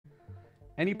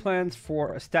Any plans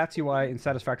for a stats UI in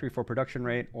Satisfactory for production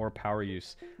rate or power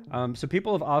use? So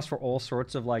people have asked for all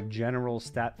sorts of like general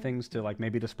stat things to like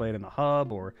maybe display it in the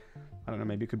hub, or I don't know,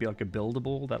 maybe it could be like a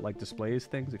buildable that like displays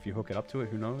things if you hook it up to it.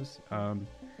 Who knows?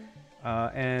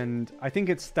 And I think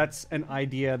that's an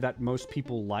idea that most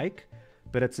people like,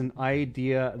 but it's an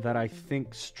idea that I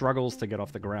think struggles to get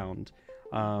off the ground.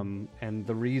 And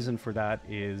the reason for that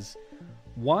is,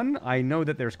 one, I know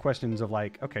that there's questions of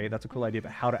like, okay, that's a cool idea,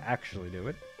 but how to actually do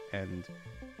it, and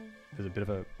there's a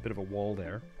bit of a wall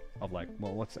there of like,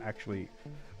 well, what's actually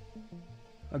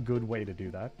a good way to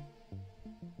do that?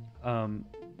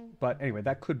 But anyway,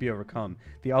 that could be overcome.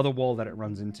 The other wall that it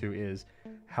runs into is,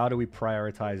 how do we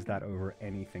prioritize that over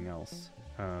anything else?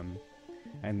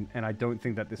 And I don't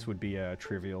think that this would be a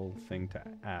trivial thing to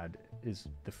add, is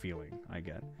the feeling I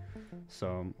get.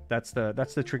 So that's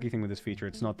the tricky thing with this feature.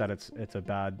 It's not that it's a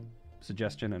bad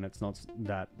suggestion, and it's not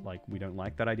that like we don't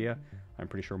like that idea. I'm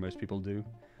pretty sure most people do.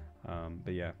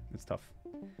 But yeah, it's tough.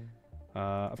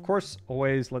 Of course,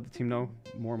 always let the team know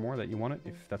more and more that you want it,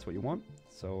 if that's what you want.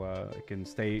 So it can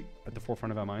stay at the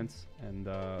forefront of our minds, and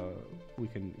we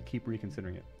can keep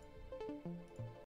reconsidering it.